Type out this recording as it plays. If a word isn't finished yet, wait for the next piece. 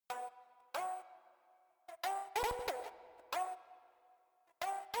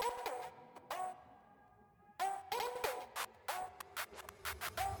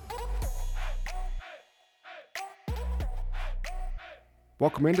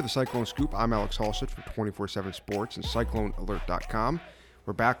Welcome into the Cyclone Scoop. I'm Alex Halstead for 24/7 Sports and CycloneAlert.com.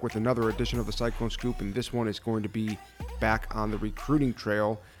 We're back with another edition of the Cyclone Scoop, and this one is going to be back on the recruiting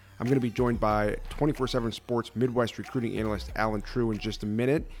trail. I'm going to be joined by 24/7 Sports Midwest recruiting analyst Allen Trieu in just a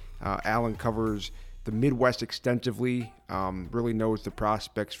minute. Allen covers the Midwest extensively, really knows the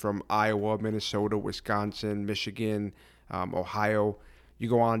prospects from Iowa, Minnesota, Wisconsin, Michigan, Ohio. You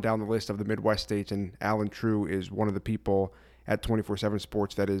go on down the list of the Midwest states, and Allen Trieu is one of the people at 24/7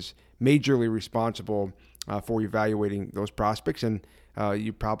 Sports that is majorly responsible for evaluating those prospects. And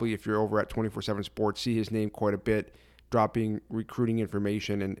you probably, if you're over at 24/7 Sports, see his name quite a bit, dropping recruiting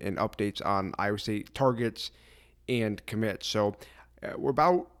information and updates on Iowa State targets and commits. So we're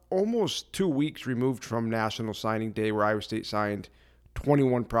about almost 2 weeks removed from National Signing Day, where Iowa State signed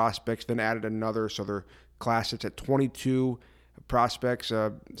 21 prospects, then added another. So their class sits at 22 prospects,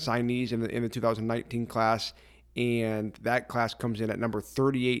 signees in the 2019 class. And that class comes in at number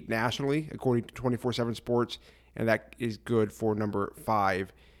 38 nationally, according to 24/7 Sports, and that is good for number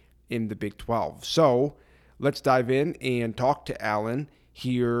 5 in the Big 12. So let's dive in and talk to Allen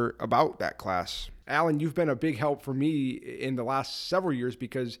here about that class. Allen, you've been a big help for me in the last several years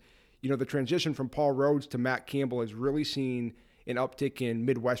because, the transition from Paul Rhodes to Matt Campbell has really seen an uptick in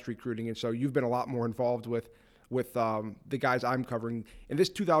Midwest recruiting, and so you've been a lot more involved with the guys I'm covering. In this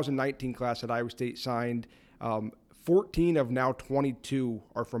 2019 class that Iowa State signed, 14 of now 22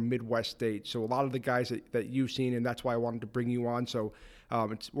 are from Midwest states. So a lot of the guys that you've seen, and that's why I wanted to bring you on. So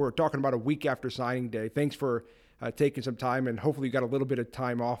we're talking about a week after signing day. Thanks for taking some time, and hopefully you got a little bit of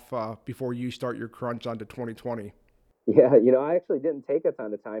time off before you start your crunch onto 2020. Yeah, I actually didn't take a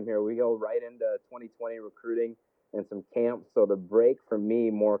ton of time here. We go right into 2020 recruiting and some camps. So the break for me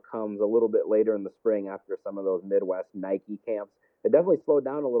more comes a little bit later in the spring after some of those Midwest Nike camps. It definitely slowed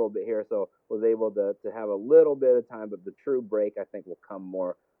down a little bit here, so was able to have a little bit of time, but the true break I think will come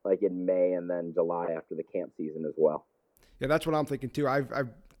more like in May and then July after the camp season as well. Yeah, that's what I'm thinking too.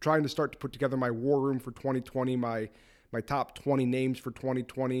 I'm trying to start to put together my war room for 2020, my top 20 names for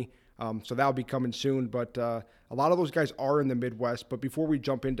 2020. So that'll be coming soon, but a lot of those guys are in the Midwest. But before we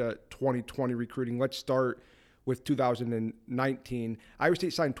jump into 2020 recruiting, let's start with 2019. Iowa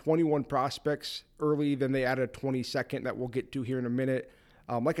State signed 21 prospects early, then they added a 22nd that we'll get to here in a minute.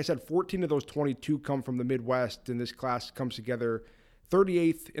 Like I said, 14 of those 22 come from the Midwest, and this class comes together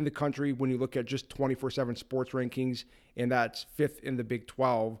 38th in the country when you look at just 24/7 Sports rankings, and that's 5th in the Big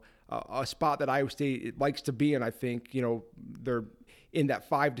 12, a spot that Iowa State likes to be in. I think, they're in that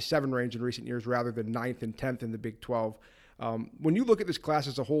 5 to 7 range in recent years rather than 9th and 10th in the Big 12. When you look at this class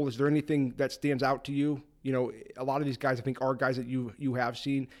as a whole, is there anything that stands out to you? A lot of these guys, I think, are guys that you have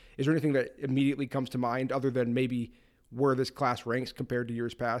seen. Is there anything that immediately comes to mind other than maybe where this class ranks compared to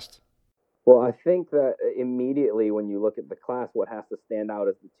years past? Well, I think that immediately when you look at the class, what has to stand out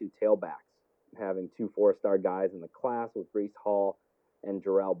is the two tailbacks, having 2 4-star guys in the class with Breece Hall and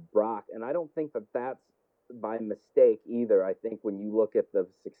Jarrell Brock. And I don't think that that's by mistake either. I think when you look at the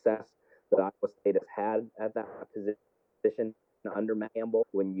success that Iowa State has had at that position under Matt Campbell,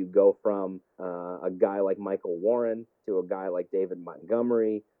 when you go from a guy like Michael Warren to a guy like David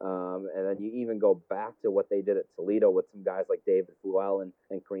Montgomery, and then you even go back to what they did at Toledo with some guys like David Fuel and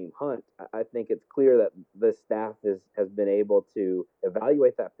Kareem Hunt, I think it's clear that this staff has been able to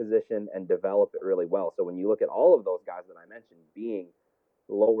evaluate that position and develop it really well. So when you look at all of those guys that I mentioned being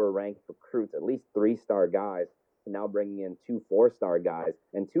lower ranked recruits, at least 3-star guys, and now bringing in 2 4-star guys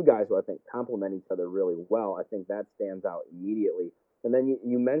and 2 guys who I think complement each other really well, I think that stands out immediately. And then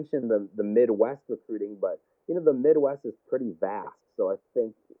you mentioned the Midwest recruiting, but the Midwest is pretty vast. So I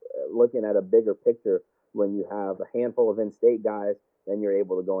think looking at a bigger picture, when you have a handful of in-state guys, then you're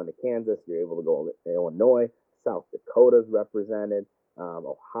able to go into Kansas, you're able to go to Illinois, South Dakota is represented,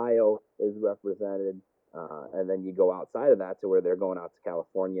 Ohio is represented. And then you go outside of that to where they're going out to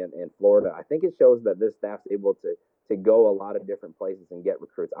California and Florida. I think it shows that this staff's able to go a lot of different places and get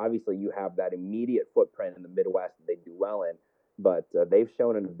recruits. Obviously, you have that immediate footprint in the Midwest that they do well in, but they've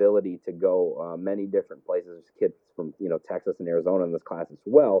shown an ability to go many different places. There's kids from Texas and Arizona in this class as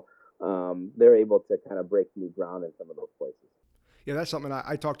well. They're able to kind of break new ground in some of those places. Yeah, that's something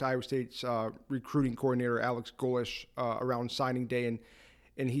I talked to Iowa State's recruiting coordinator, Alex Golish, around signing day,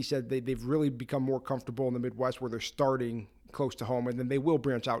 and he said they've really become more comfortable in the Midwest where they're starting close to home, and then they will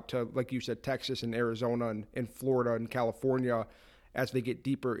branch out to, like you said, Texas and Arizona and Florida and California as they get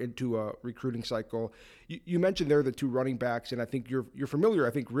deeper into a recruiting cycle. You mentioned there the 2 running backs, and I think you're familiar,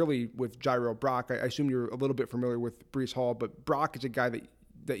 I think, really with Jarrell Brock. I assume you're a little bit familiar with Breece Hall, but Brock is a guy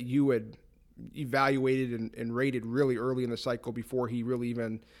that you had evaluated and rated really early in the cycle before he really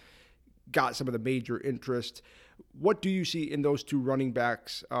even got some of the major interest. What do you see in those two running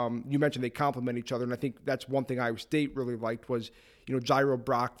backs? You mentioned they complement each other, and I think that's one thing Iowa State really liked was, Gyro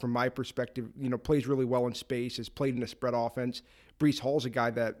Brock, from my perspective, plays really well in space, has played in a spread offense. Brees Hall's a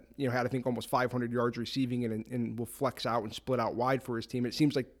guy that, had, I think, almost 500 yards receiving and will flex out and split out wide for his team. It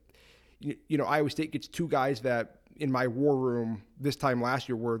seems like, Iowa State gets two guys that in my war room this time last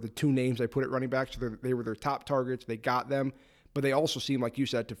year were the two names I put at running back. So they were their top targets. They got them, but they also seem, like you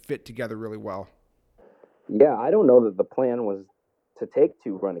said, to fit together really well. Yeah, I don't know that the plan was to take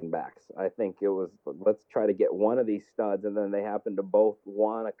two running backs. I think it was, let's try to get one of these studs, and then they happened to both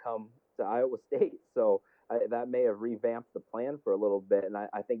want to come to Iowa State. So that may have revamped the plan for a little bit. And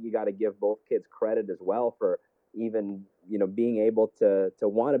I think you got to give both kids credit as well for even, being able to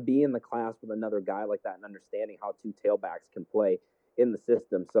want to be in the class with another guy like that and understanding how two tailbacks can play in the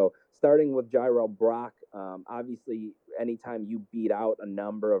system. So starting with Gyro Brock, obviously, anytime you beat out a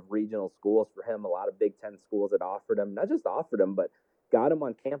number of regional schools for him, a lot of Big Ten schools that offered him, not just offered him, but got him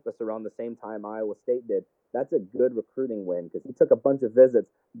on campus around the same time Iowa State did. That's a good recruiting win because he took a bunch of visits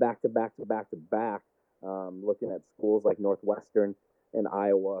back to back to back to back, looking at schools like Northwestern and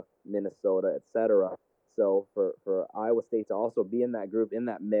Iowa, Minnesota, etc. So for Iowa State to also be in that group, in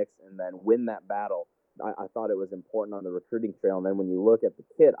that mix, and then win that battle, I thought it was important on the recruiting trail. And then when you look at the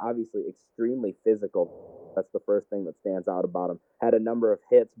kid, obviously extremely physical. That's the first thing that stands out about him. Had a number of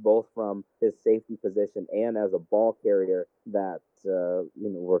hits, both from his safety position and as a ball carrier that,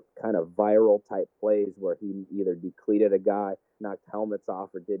 were kind of viral type plays where he either decleated a guy, knocked helmets off,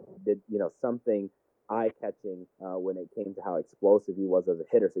 or did something eye-catching when it came to how explosive he was as a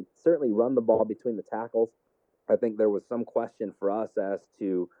hitter. So he certainly run the ball between the tackles. I think there was some question for us as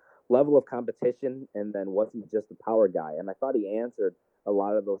to level of competition, and then was he just a power guy? And I thought he answered a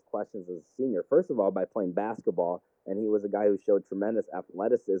lot of those questions as a senior. First of all, by playing basketball, and he was a guy who showed tremendous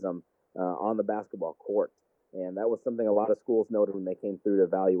athleticism on the basketball court. And that was something a lot of schools noted when they came through to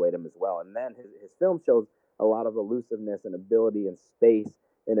evaluate him as well. And then his film shows a lot of elusiveness and ability in space,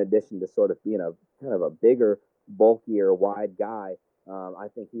 in addition to sort of being a kind of a bigger, bulkier, wide guy. I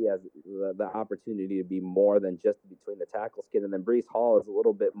think he has the opportunity to be more than just between the tackles kid. And then Brees Hall is a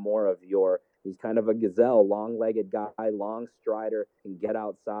little bit more of he's kind of a gazelle, long-legged guy, long strider, can get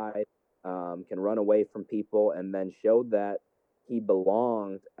outside, can run away from people, and then showed that he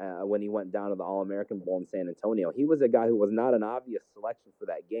belonged when he went down to the All-American Bowl in San Antonio. He was a guy who was not an obvious selection for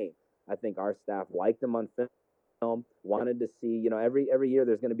that game. I think our staff liked him on film, wanted to see, every year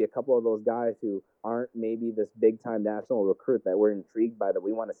there's going to be a couple of those guys who aren't maybe this big-time national recruit that we're intrigued by, that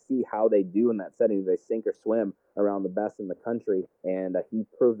we want to see how they do in that setting. Do they sink or swim around the best in the country? And he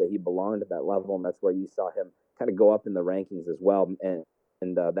proved that he belonged at that level, and that's where you saw him kind of go up in the rankings as well. And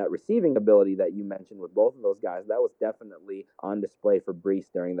that receiving ability that you mentioned with both of those guys, that was definitely on display for Brees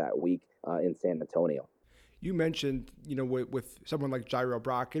during that week in San Antonio. You mentioned, with someone like Gyro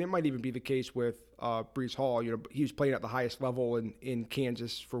Brock, and it might even be the case with Brees Hall. He was playing at the highest level in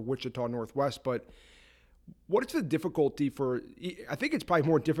Kansas for Wichita Northwest. But what is the difficulty I think it's probably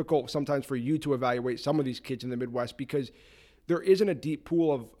more difficult sometimes for you to evaluate some of these kids in the Midwest, because there isn't a deep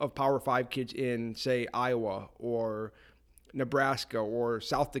pool of Power 5 kids in, say, Iowa or Nebraska or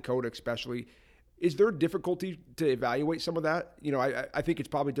South Dakota especially. Is there difficulty to evaluate some of that? I think it's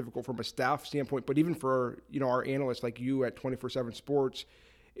probably difficult from a staff standpoint, but even for, our analysts like you at 24/7 Sports,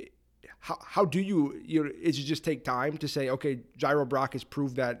 how do you, is it just take time to say, okay, Gyro Brock has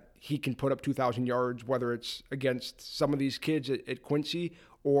proved that he can put up 2,000 yards, whether it's against some of these kids at Quincy,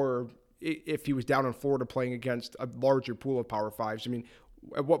 or if he was down in Florida playing against a larger pool of Power 5s? I mean,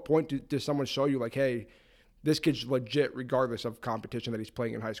 at what point does someone show you, like, hey, this kid's legit regardless of competition that he's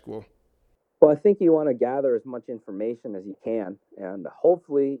playing in high school? Well, I think you want to gather as much information as you can, and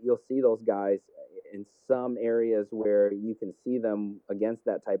hopefully you'll see those guys in some areas where you can see them against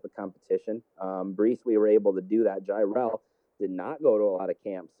that type of competition. Brees, we were able to do that. Gyrell did not go to a lot of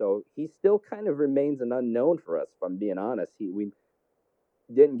camps, so he still kind of remains an unknown for us, if I'm being honest. We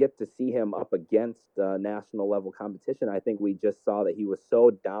didn't get to see him up against national level competition. I think we just saw that he was so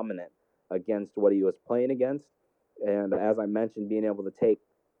dominant against what he was playing against, and as I mentioned, being able to take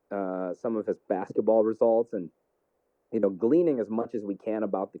some of his basketball results and, gleaning as much as we can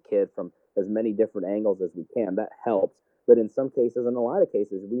about the kid from as many different angles as we can. That helps. But in some cases, in a lot of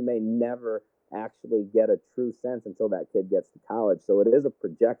cases, we may never actually get a true sense until that kid gets to college. So it is a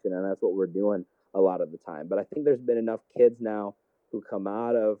projection, and that's what we're doing a lot of the time. But I think there's been enough kids now who come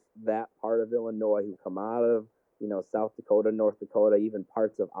out of that part of Illinois, who come out of, South Dakota, North Dakota, even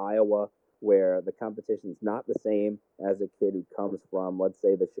parts of Iowa, where the competition is not the same as a kid who comes from, let's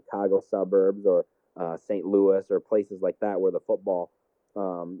say, the Chicago suburbs or St. Louis or places like that, where the football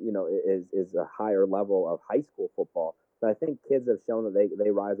is a higher level of high school football. But I think kids have shown that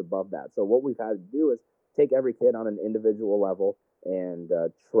they rise above that. So what we've had to do is take every kid on an individual level and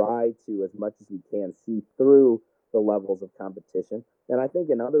try to, as much as we can, see through the levels of competition. And I think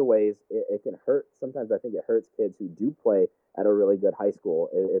in other ways, it can hurt. Sometimes I think it hurts kids who do play at a really good high school.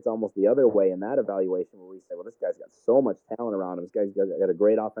 It's almost the other way in that evaluation where we say, well, this guy's got so much talent around him. This guy's got a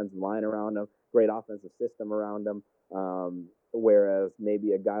great offensive line around him, great offensive system around him. Whereas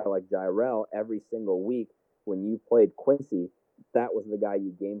maybe a guy like Jirel, every single week when you played Quincy, that was the guy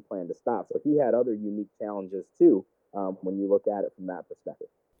you game plan to stop. So he had other unique challenges too when you look at it from that perspective.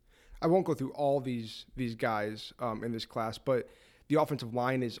 I won't go through all these guys in this class, but the offensive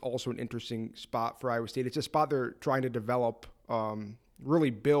line is also an interesting spot for Iowa State. It's a spot they're trying to develop, really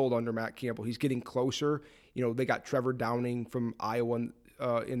build under Matt Campbell. He's getting closer. They got Trevor Downing from Iowa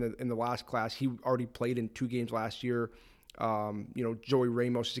in the last class. He already played in 2 games last year. Joey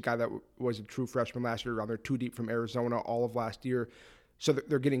Ramos is a guy that was a true freshman last year, around there 2 deep from Arizona all of last year. So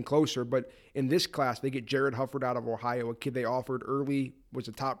they're getting closer. But in this class, they get Jared Hufford out of Ohio, a kid they offered early, was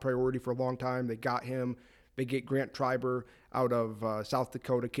a top priority for a long time. They got him. They get Grant Treiber out of South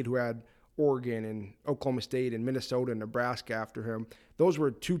Dakota, a kid who had Oregon and Oklahoma State and Minnesota and Nebraska after him. Those were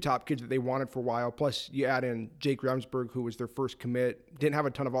 2 top kids that they wanted for a while. Plus, you add in Jake Remsburg, who was their first commit. Didn't have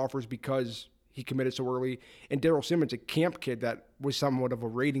a ton of offers because he committed so early. And Daryl Simmons, a camp kid that was somewhat of a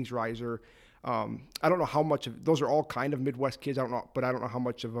ratings riser. I don't know how much of those are all kind of Midwest kids. I don't know how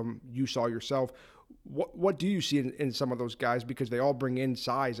much of them you saw yourself. What do you see in some of those guys? Because they all bring in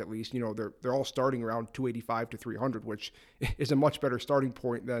size, at least. They're all starting around 285 to 300, which is a much better starting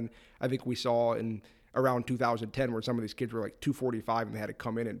point than I think we saw in around 2010, where some of these kids were like 245 and they had to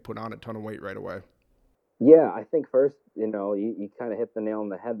come in and put on a ton of weight right away. Yeah, I think first, you kind of hit the nail on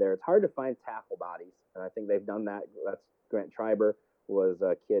the head there. It's hard to find tackle bodies, and I think they've done that. That's Grant Treiber was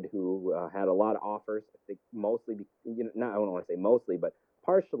a kid who had a lot of offers. I think mostly, I don't want to say mostly, but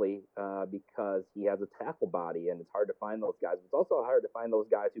partially because he has a tackle body, and it's hard to find those guys. It's also hard to find those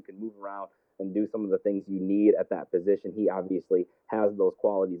guys who can move around and do some of the things you need at that position. He obviously has those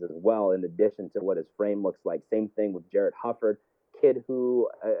qualities as well, in addition to what his frame looks like. Same thing with Jared Hufford, kid who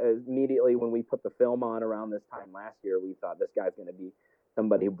immediately when we put the film on around this time last year, we thought this guy's going to be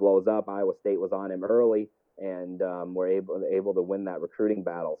somebody who blows up. Iowa State was on him early, and were able to win that recruiting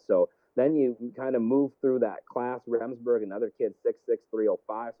battle. So then you kind of move through that class. Remsburg, another kid, 6'6",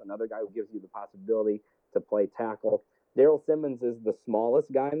 305, so another guy who gives you the possibility to play tackle. Daryl Simmons is the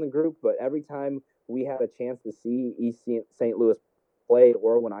smallest guy in the group, but every time we had a chance to see East St. Louis play,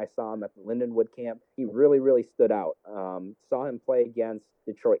 or when I saw him at the Lindenwood camp, he really, really stood out. Saw him play against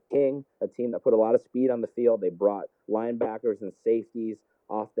Detroit King, a team that put a lot of speed on the field. They brought linebackers and safeties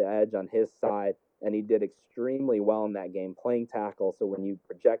off the edge on his side, and he did extremely well in that game playing tackle. So when you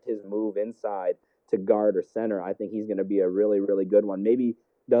project his move inside to guard or center, I think he's going to be a really, really good one. Maybe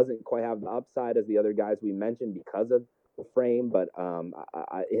doesn't quite have the upside as the other guys we mentioned because of the frame, but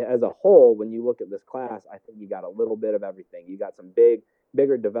as a whole, when you look at this class, I think you got a little bit of everything. You got some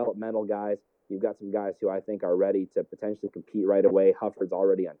bigger developmental guys. You've got some guys who I think are ready to potentially compete right away. Hufford's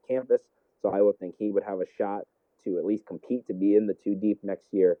already on campus, so I would think he would have a shot to at least compete to be in the 2 deep next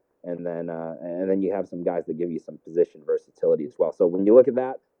year. And then you have some guys that give you some position versatility as well. So when you look at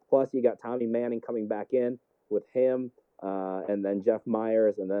that, plus you got Tommy Manning coming back in with him, and then Jeff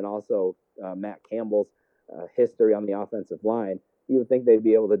Myers, and then also Matt Campbell's history on the offensive line, you would think they'd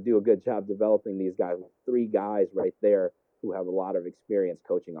be able to do a good job developing these guys with 3 guys right there who have a lot of experience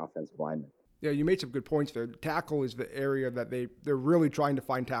coaching offensive linemen. Yeah, you made some good points there. Tackle is the area that they're really trying to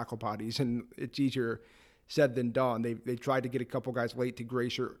find tackle bodies, and it's easier said than done. They tried to get a couple guys late to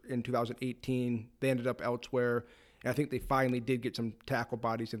Gracer in 2018. They ended up elsewhere, and I think they finally did get some tackle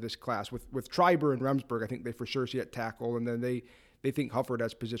bodies in this class. With Treiber and Remsburg, I think they for sure see at tackle, and then they think Hufford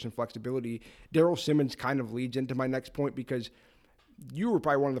has position flexibility. Daryl Simmons kind of leads into my next point because you were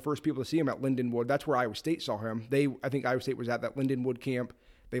probably one of the first people to see him at Lindenwood. That's where Iowa State saw him. I think Iowa State was at that Lindenwood camp.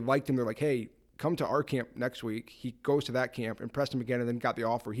 They liked him. They're like, hey, come to our camp next week. He goes to that camp, impressed him again, and then got the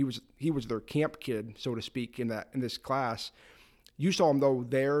offer. He was their camp kid, so to speak, in this class. You saw him though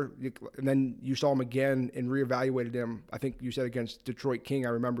there, and then you saw him again and reevaluated him. I think you said against Detroit King. I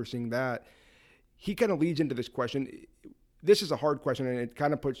remember seeing that. He kind of leads into this question. This is a hard question, and it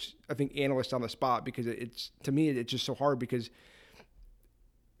kind of puts, I think, analysts on the spot because to me it's just so hard because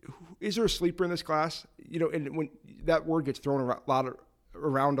is there a sleeper in this class? And when that word gets thrown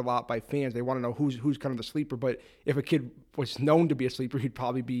around a lot by fans, they want to know who's kind of the sleeper. But if a kid was known to be a sleeper, he'd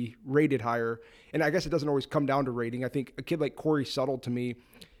probably be rated higher. And I guess it doesn't always come down to rating. I think a kid like Corey Suttle, to me,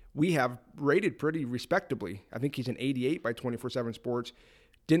 we have rated pretty respectably. I think he's an 88 by 24/7 Sports.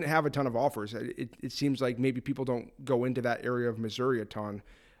 Didn't have a ton of offers. It seems like maybe people don't go into that area of Missouri a ton.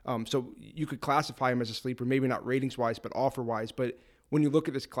 So you could classify him as a sleeper, maybe not ratings-wise, but offer-wise. But when you look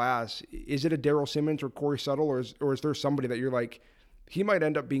at this class, is it a Daryl Simmons or Corey Settle, or is there somebody that you're like, he might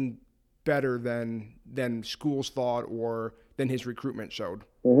end up being better than schools thought or than his recruitment showed?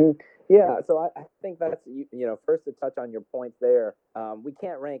 Mm-hmm. Yeah, so I think that's, first to touch on your points there. We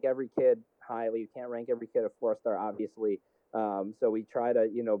can't rank every kid highly. You can't rank every kid a 4-star, obviously. So we try to,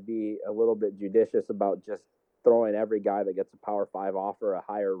 be a little bit judicious about just throwing every guy that gets a Power 5 offer a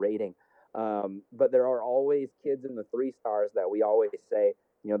higher rating. But there are always kids in the 3-stars that we always say,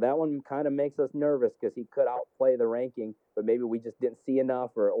 that one kind of makes us nervous because he could outplay the ranking, but maybe we just didn't see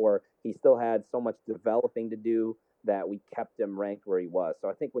enough, or he still had so much developing to do that we kept him ranked where he was. So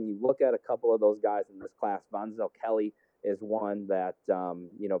I think when you look at a couple of those guys in this class, Vonzel Kelly is one that,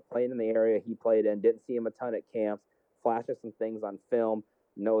 playing in the area he played in, didn't see him a ton at camps, flashes some things on film,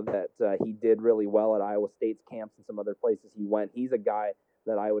 know that he did really well at Iowa State's camps and some other places he went. He's a guy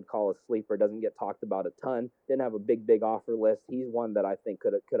that I would call a sleeper, doesn't get talked about a ton, didn't have a big offer list. He's one that I think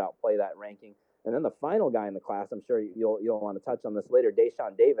could outplay that ranking. And then the final guy in the class, I'm sure you'll want to touch on this later,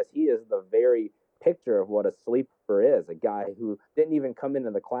 Deshaun Davis. He is the very picture of what a sleeper is, a guy who didn't even come into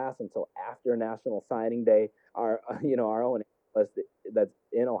the class until after National Signing Day. Our own analyst that's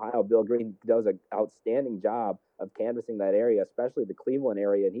in Ohio, Bill Green, does an outstanding job of canvassing that area, especially the Cleveland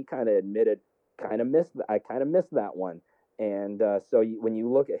area, and he kind of admitted, I kind of missed that one. And so when you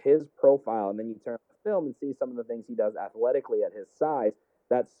look at his profile and then you turn on the film and see some of the things he does athletically at his size,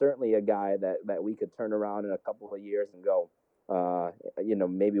 that's certainly a guy that we could turn around in a couple of years and go,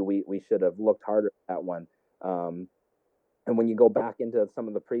 maybe we should have looked harder at that one. And when you go back into some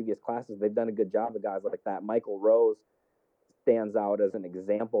of the previous classes, they've done a good job of guys like that. Michael Rose stands out as an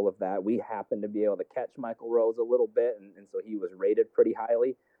example of that. We happened to be able to catch Michael Rose a little bit, and so he was rated pretty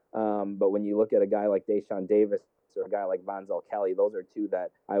highly. But when you look at a guy like Deshaun Davis or a guy like Vonzel Kelly, those are two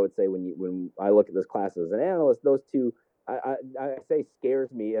that I would say when I look at this class as an analyst, those two I say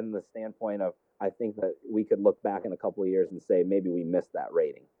scares me in the standpoint of I think that we could look back in a couple of years and say maybe we missed that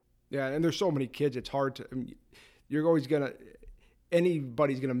rating. Yeah, and there's so many kids, it's hard to. You're always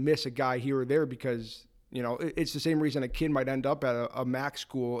anybody's gonna miss a guy here or there because it's the same reason a kid might end up at a MAC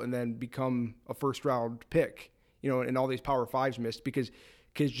school and then become a first round pick. And all these Power 5s missed because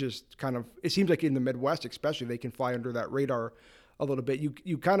kids just kind of. It seems like in the Midwest, especially, they can fly under that radar a little bit.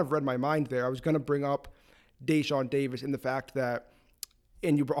 You kind of read my mind there. I was gonna bring up Deshaun Davis and the fact that.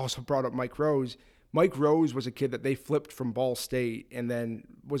 And you also brought up Mike Rose. Mike Rose was a kid that they flipped from Ball State and then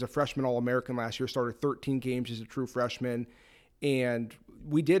was a freshman All-American last year, started 13 games as a true freshman. And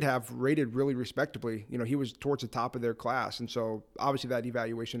we did have rated really respectably. He was towards the top of their class. And so obviously that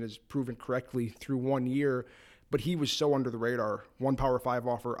evaluation is proven correctly through 1 year, but he was so under the radar. One Power 5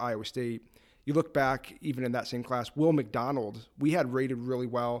 offer, Iowa State. You look back, even in that same class, Will McDonald, we had rated really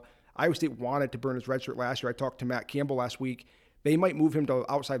well. Iowa State wanted to burn his red shirt last year. I talked to Matt Campbell last week. They might move him to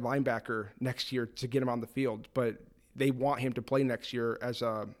outside linebacker next year to get him on the field, but they want him to play next year as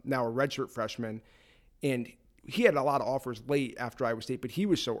now a redshirt freshman. And he had a lot of offers late after Iowa State, but he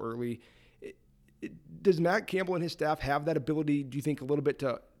was so early. Does Matt Campbell and his staff have that ability, do you think, a little bit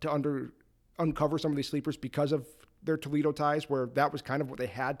to uncover some of these sleepers because of their Toledo ties, where that was kind of what they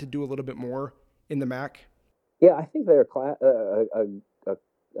had to do a little bit more in the MAC? Yeah, I think they're a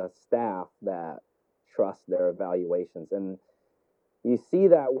staff that trusts their evaluations. And you see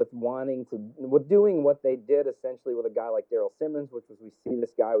that with doing what they did essentially with a guy like Daryl Simmons, which was, we see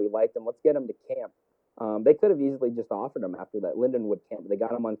this guy, we liked him, let's get him to camp. They could have easily just offered him after that Lindenwood camp. They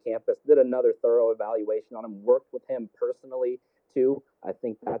got him on campus, did another thorough evaluation on him, worked with him personally too. I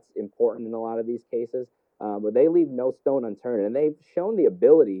think that's important in a lot of these cases. But they leave no stone unturned, and they've shown the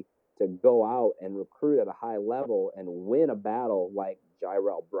ability to go out and recruit at a high level and win a battle like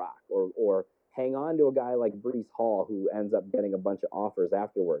Jyrell Brock or hang on to a guy like Breece Hall, who ends up getting a bunch of offers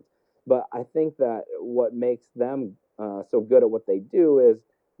afterwards. But I think that what makes them so good at what they do is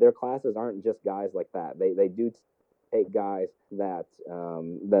their classes aren't just guys like that. They do take guys that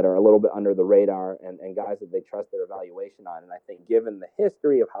are a little bit under the radar and guys that they trust their evaluation on. And I think given the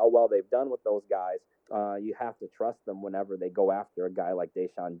history of how well they've done with those guys, you have to trust them whenever they go after a guy like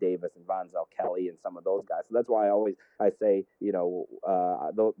Deshaun Davis and Vonzel Kelly and some of those guys. So that's why I say,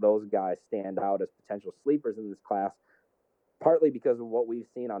 those guys stand out as potential sleepers in this class, partly because of what we've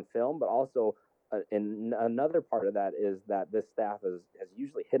seen on film, but also and another part of that is that this staff has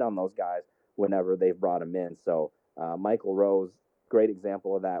usually hit on those guys whenever they've brought them in. So Michael Rose, great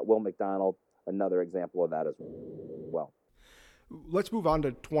example of that. Will McDonald, another example of that as well. Let's move on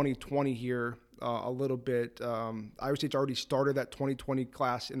to 2020 here a little bit. Iowa State's already started that 2020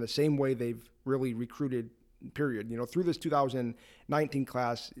 class in the same way they've really recruited, period. Through this 2019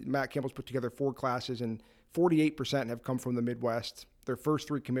 class, Matt Campbell's put together 4 classes, and 48% have come from the Midwest. Their first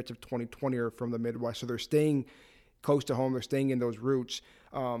 3 commits of 2020 are from the Midwest, so they're staying close to home. They're staying in those roots.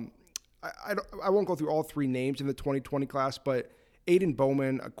 I won't go through all 3 names in the 2020 class, but Aiden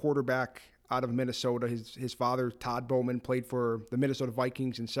Bowman, a quarterback out of Minnesota. His father, Todd Bowman, played for the Minnesota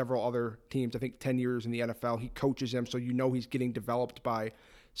Vikings and several other teams, I think 10 years in the NFL. He coaches him, so he's getting developed by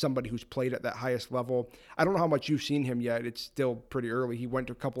somebody who's played at that highest level. I don't know how much you've seen him yet. It's still pretty early. He went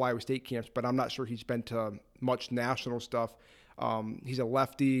to a couple Iowa State camps, but I'm not sure he's been to much national stuff. He's a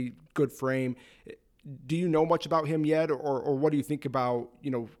lefty, good frame. Do you know much about him yet, or what do you think about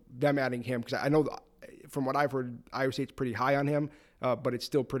them adding him? Because I know from what I've heard, Iowa State's pretty high on him, but it's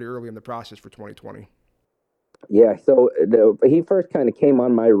still pretty early in the process for 2020. Yeah, so he first kind of came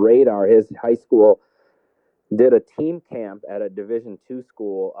on my radar. His high school did a team camp at a Division II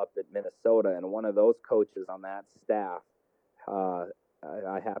school up in Minnesota, and one of those coaches on that staff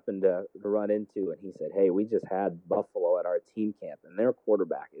I happened to run into, and he said, "Hey, we just had Buffalo at our team camp, and their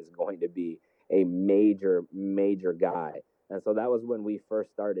quarterback is going to be a major, major guy." And so that was when we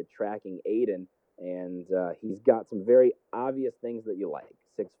first started tracking Aiden, and he's got some very obvious things that you like: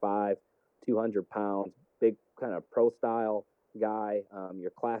 6'5", 200 pounds, big kind of pro style guy,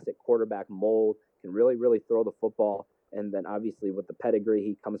 your classic quarterback mold, can really, really throw the football. And then obviously with the pedigree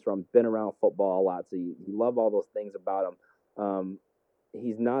he comes from, been around football a lot, so you love all those things about him.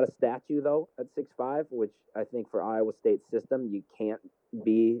 He's not a statue, though, at 6'5", which I think for Iowa State's system, you can't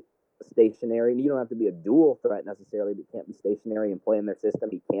be stationary. You don't have to be a dual threat necessarily, but you can't be stationary and play in their system.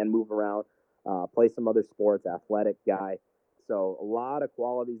 He can move around, play some other sports, athletic guy. So a lot of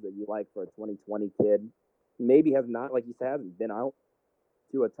qualities that you like for a 2020 kid. Maybe has not, like you said, hasn't been out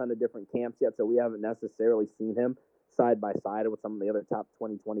to a ton of different camps yet, so we haven't necessarily seen him side by side with some of the other top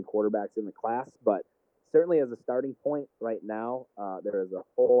 2020 quarterbacks in the class, but certainly as a starting point right now, there is a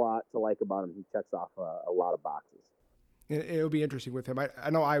whole lot to like about him. He checks off a lot of boxes. It'll be interesting with him. I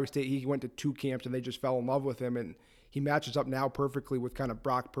know Iowa State, he went to 2 camps and they just fell in love with him, and he matches up now perfectly with kind of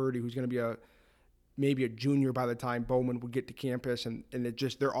Brock Purdy, who's going to be maybe a junior by the time Bowman would get to campus, and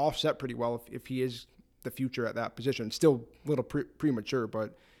they're all set pretty well if he is the future at that position. Still a little premature,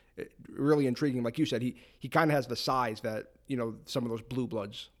 but really intriguing. Like you said, he kind of has the size that some of those blue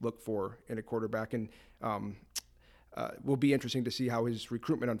bloods look for in a quarterback, and will be interesting to see how his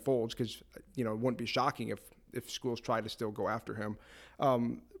recruitment unfolds, because it wouldn't be shocking if schools try to still go after him.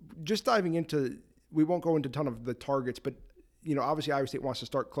 Just diving into, we won't go into a ton of the targets, but obviously Iowa State wants to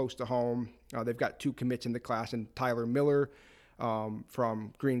start close to home. They've got 2 commits in the class, and Tyler Miller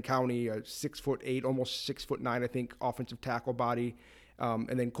from Greene County, a 6'8", almost 6'9", I think, offensive tackle body, and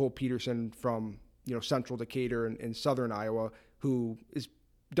then Cole Peterson from Central Decatur in southern Iowa, who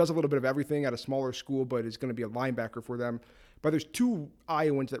does a little bit of everything at a smaller school, but is going to be a linebacker for them. But there's 2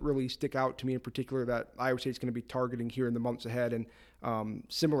 Iowans that really stick out to me in particular that Iowa State's going to be targeting here in the months ahead. And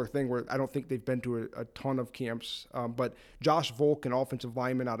similar thing where I don't think they've been to a ton of camps, but Josh Volk, an offensive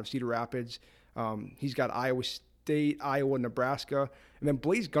lineman out of Cedar Rapids, he's got Iowa State, Iowa, Nebraska. And then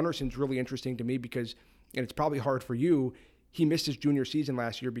Blaze Gunnarson's really interesting to me because, and it's probably hard for you, he missed his junior season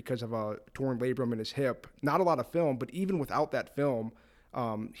last year because of a torn labrum in his hip. Not a lot of film, but even without that film,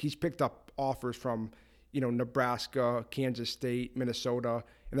 he's picked up offers from Nebraska, Kansas State, Minnesota,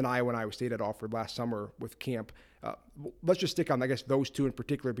 and then Iowa and Iowa State had offered last summer with camp. Let's just stick on, I guess, those 2 in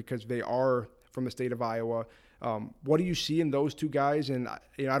particular because they are from the state of Iowa. What do you see in those 2 guys? And I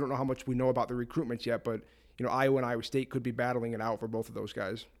don't know how much we know about the recruitments yet, but Iowa and Iowa State could be battling it out for both of those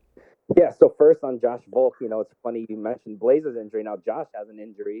guys. Yeah, so first on Josh Volk, it's funny you mentioned Blaze's injury. Now Josh has an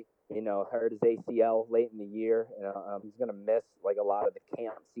injury, hurt his ACL late in the year. He's going to miss like a lot of the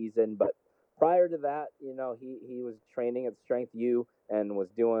camp season, but prior to that, he was training at Strength U and was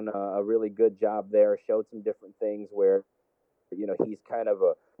doing a really good job there, showed some different things where he's kind of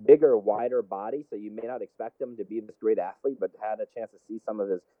a bigger, wider body, so you may not expect him to be this great athlete, but had a chance to see some of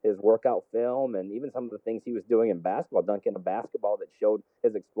his workout film and even some of the things he was doing in basketball, dunking a basketball that showed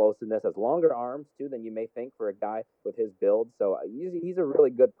his explosiveness, has longer arms, too, than you may think for a guy with his build. So he's a really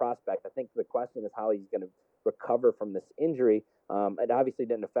good prospect. I think the question is how he's going to recover from this injury. It obviously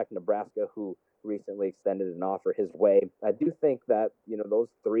didn't affect Nebraska, who recently extended an offer his way. I do think that, those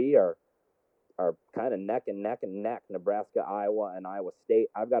 3 are kind of neck and neck, Nebraska, Iowa, and Iowa State.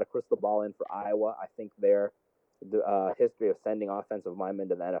 I've got a crystal ball in for Iowa. I think their history of sending offensive linemen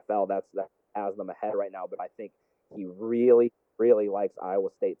to the NFL, that has them ahead right now. But I think he really, really likes Iowa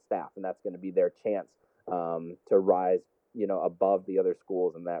State staff, and that's going to be their chance to rise above the other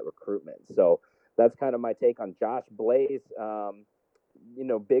schools in that recruitment. So that's kind of my take on Josh Blaze.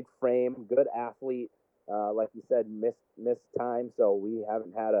 Big frame, good athlete. Like you said, missed time, so we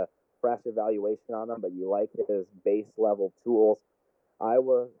haven't had a fresh evaluation on him, but you like his base level tools.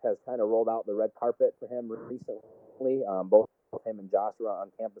 Iowa has kind of rolled out the red carpet for him recently. Both him and Josh were on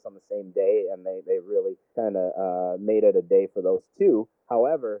campus on the same day, and they really kind of made it a day for those two.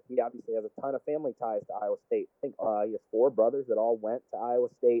 However, he obviously has a ton of family ties to Iowa State. I think he has 4 brothers that all went to Iowa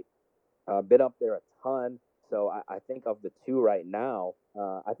State, been up there a ton. So I think of the 2 right now,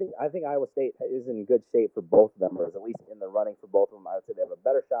 I think Iowa State is in good shape for both of them, or is at least in the running for both of them. I would say they have a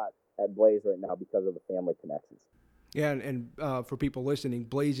better shot at Blaze right now because of the family connections. Yeah, and for people listening,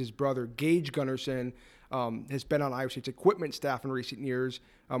 Blaze's brother, Gage Gunnarsson, has been on Iowa State's equipment staff in recent years,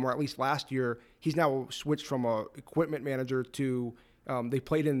 or at least last year. He's now switched from a equipment manager to they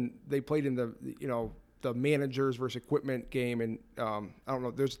played in the managers versus equipment game, and I don't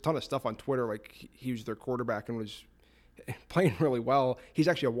know. There's a ton of stuff on Twitter, like he was their quarterback and was playing really well. He's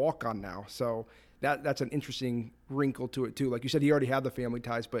actually a walk-on now, so that's an interesting wrinkle to it too. Like you said, he already had the family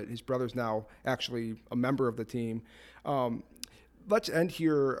ties, but his brother's now actually a member of the team. Let's end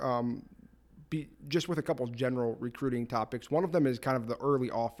here just with a couple of general recruiting topics. One of them is kind of the early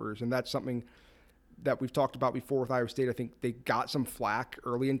offers, and that's something that we've talked about before with Iowa State. I think they got some flack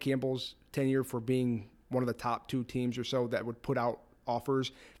early in Campbell's tenure for being one of the top 2 teams or so that would put out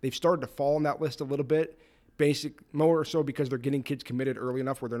offers. They've started to fall on that list a little bit, more so because they're getting kids committed early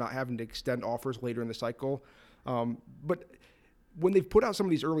enough where they're not having to extend offers later in the cycle. But when they've put out some of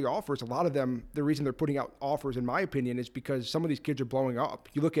these early offers, a lot of them, the reason they're putting out offers, in my opinion, is because some of these kids are blowing up.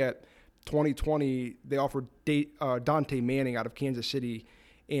 You look at 2020, they offered Dante Manning out of Kansas City,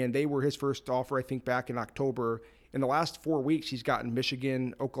 and they were his first offer, I think, back in October. In the last 4 weeks, he's gotten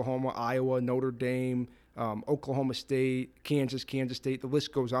Michigan, Oklahoma, Iowa, Notre Dame, Oklahoma State, Kansas State. The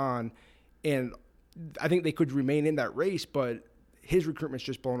list goes on. And I think they could remain in that race, but his recruitment's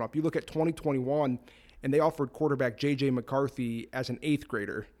just blown up. You look at 2021, and they offered quarterback J.J. McCarthy as an 8th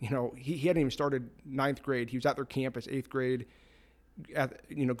grader. He hadn't even started 9th grade. He was at their campus 8th grade,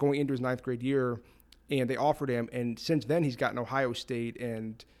 going into his 9th grade year, and they offered him. And since then, he's gotten Ohio State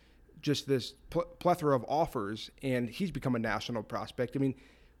and just this plethora of offers, and he's become a national prospect. I mean,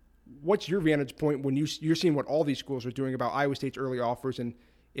 what's your vantage point when you're seeing what all these schools are doing about Iowa State's early offers and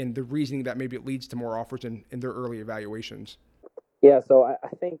the reasoning that maybe it leads to more offers in their early evaluations? Yeah, so I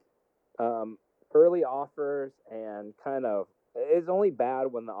think early offers and kind of it's only bad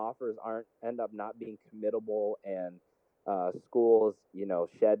when the offers end up not being committable and schools,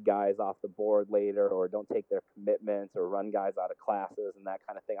 shed guys off the board later or don't take their commitments or run guys out of classes and that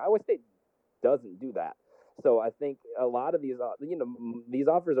kind of thing. Iowa State doesn't do that. So I think a lot of these, these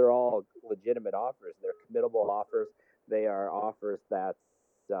offers are all legitimate offers. They're committable offers. They are offers that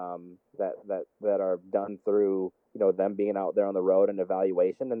are done through, them being out there on the road and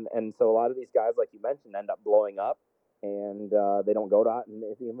evaluation. And so a lot of these guys, like you mentioned, end up blowing up. And they don't go to, and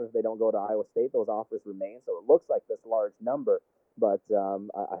even if they don't go to Iowa State, those offers remain. So it looks like this large number, but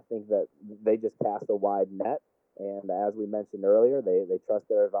I think that they just cast a wide net. And as we mentioned earlier, they trust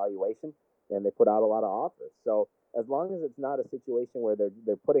their evaluation and they put out a lot of offers. So as long as it's not a situation where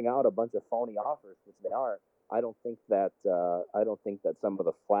they're putting out a bunch of phony offers, which they aren't, I don't think that some of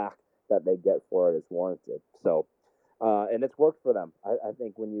the flack that they get for it is warranted. So. And it's worked for them. I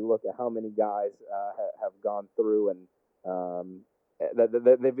think when you look at how many guys have gone through and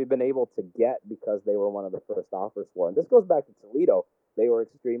that they've been able to get because they were one of the first offers for. And this goes back to Toledo. They were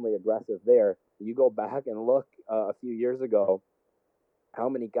extremely aggressive there. You go back and look a few years ago, how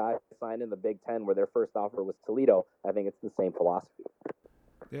many guys signed in the Big Ten where their first offer was Toledo. I think it's the same philosophy.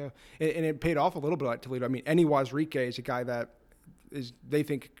 Yeah, and it paid off a little bit at Toledo. I mean, Enny Wazrike is a guy that they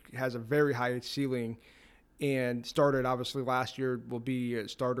think has a very high ceiling. And started, obviously, last year, will be a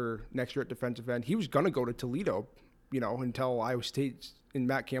starter next year at defensive end. He was going to go to Toledo, until Iowa State and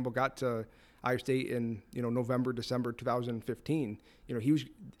Matt Campbell got to Iowa State in, November, December 2015.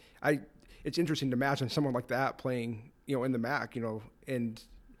 It's interesting to imagine someone like that playing, in the MAC, and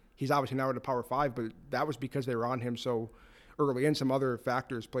he's obviously now at a Power 5, but that was because they were on him so early, and some other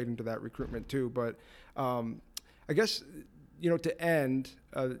factors played into that recruitment too. But I guess – to end,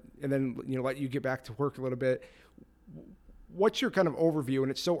 and then, let you get back to work a little bit, what's your kind of overview? And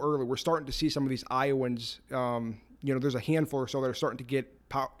it's so early. We're starting to see some of these Iowans, there's a handful or so that are starting to get,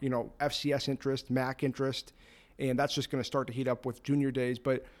 FCS interest, MAC interest, and that's just going to start to heat up with junior days.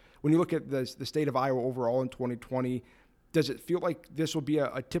 But when you look at the state of Iowa overall in 2020, does it feel like this will be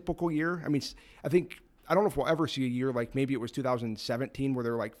a typical year? I mean, I think I don't know if we'll ever see a year like maybe it was 2017 where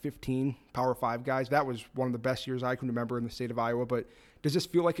there were like 15 Power 5 guys. That was one of the best years I can remember in the state of Iowa. But does this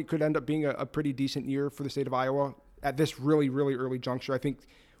feel like it could end up being a pretty decent year for the state of Iowa at this really, really early juncture? I think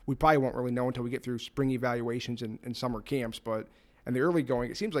we probably won't really know until we get through spring evaluations and summer camps. But in the early going,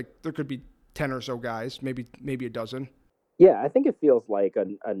 it seems like there could be 10 or so guys, maybe a dozen. Yeah, I think it feels like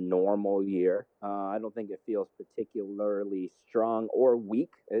a normal year. I don't think it feels particularly strong or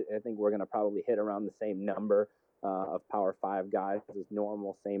weak. I think we're going to probably hit around the same number of Power 5 guys as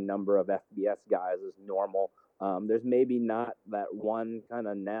normal, same number of FBS guys as normal. There's maybe not that one kind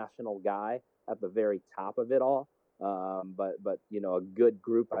of national guy at the very top of it all, but a good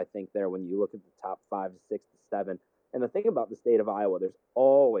group, I think, there when you look at the top 5 to 6 to 7. And the thing about the state of Iowa, there's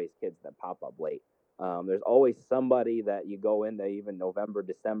always kids that pop up late. There's always somebody that you go into even November,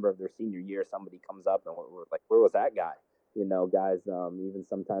 December of their senior year, somebody comes up and we're like, where was that guy? Guys, even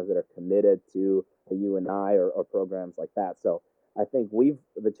sometimes that are committed to the UNI or programs like that. So I think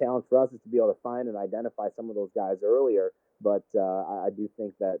the challenge for us is to be able to find and identify some of those guys earlier. But I do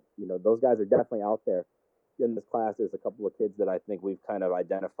think that, those guys are definitely out there. In this class, there's a couple of kids that I think we've kind of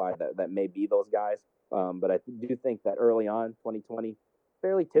identified that may be those guys. But I do think that early on, 2020,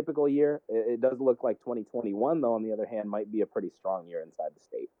 fairly typical year. It does look like 2021, though, on the other hand, might be a pretty strong year inside the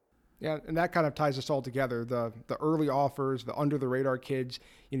state. Yeah, and that kind of ties us all together. The early offers, the under-the-radar kids.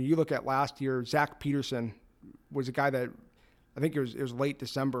 You look at last year, Zach Peterson was a guy that I think it was late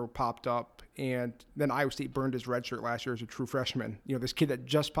December popped up, and then Iowa State burned his red shirt last year as a true freshman. This kid that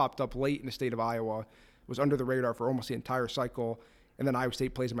just popped up late in the state of Iowa was under the radar for almost the entire cycle, and then Iowa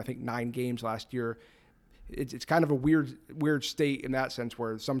State plays him, I think, 9 games last year. It's kind of a weird state in that sense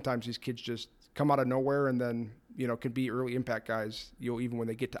where sometimes these kids just come out of nowhere and then, can be early impact guys, even when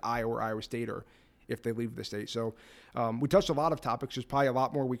they get to Iowa or Iowa State or if they leave the state. So we touched a lot of topics. There's probably a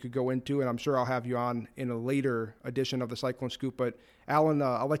lot more we could go into, and I'm sure I'll have you on in a later edition of the Cyclone Scoop. But Allen,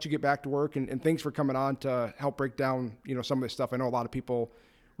 I'll let you get back to work, and thanks for coming on to help break down, some of this stuff. I know a lot of people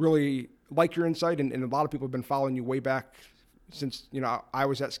really like your insight, and a lot of people have been following you way back since, I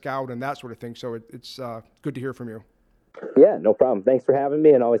was at Scout and that sort of thing. So it's good to hear from you. Yeah, no problem. Thanks for having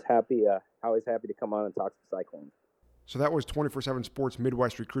me, and always happy to come on and talk to Cyclones. So that was 24/7 Sports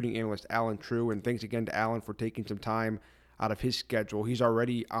Midwest recruiting analyst Allen Trieu, and thanks again to Allen for taking some time out of his schedule. He's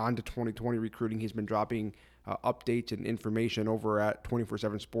already on to 2020 recruiting. He's been dropping updates and information over at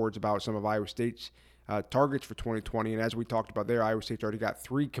 24/7 Sports about some of Iowa State's targets for 2020. And as we talked about there, Iowa State's already got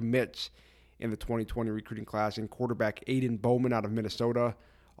 3 commits in the 2020 recruiting class, in quarterback Aiden Bowman out of Minnesota,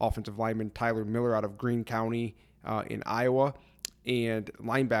 offensive lineman Tyler Miller out of Greene County in Iowa, and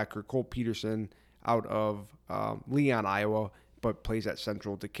linebacker Cole Peterson out of Leon, Iowa, but plays at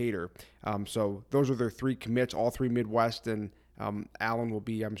Central Decatur. So those are their 3 commits, all 3 Midwest, and Allen will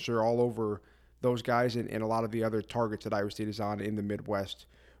be, I'm sure, all over those guys and a lot of the other targets that Iowa State is on in the Midwest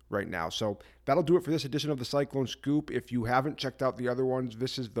right now. So that'll do it for this edition of the Cyclone Scoop. If you haven't checked out the other ones,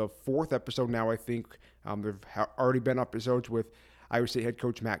 this is the 4th episode now, I think. There have already been episodes with Iowa State head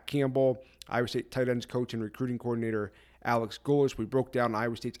coach Matt Campbell, Iowa State tight ends coach and recruiting coordinator Alex Gullis. We broke down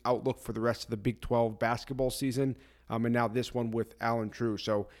Iowa State's outlook for the rest of the Big 12 basketball season, and now this one with Allen Trieu.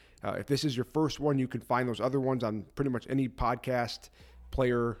 So if this is your first one, you can find those other ones on pretty much any podcast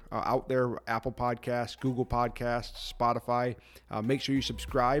player out there, Apple Podcasts, Google Podcasts, Spotify. Make sure you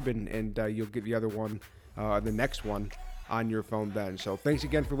subscribe, and you'll get the other one, the next one, on your phone then. So thanks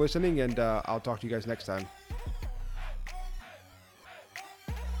again for listening, and I'll talk to you guys next time.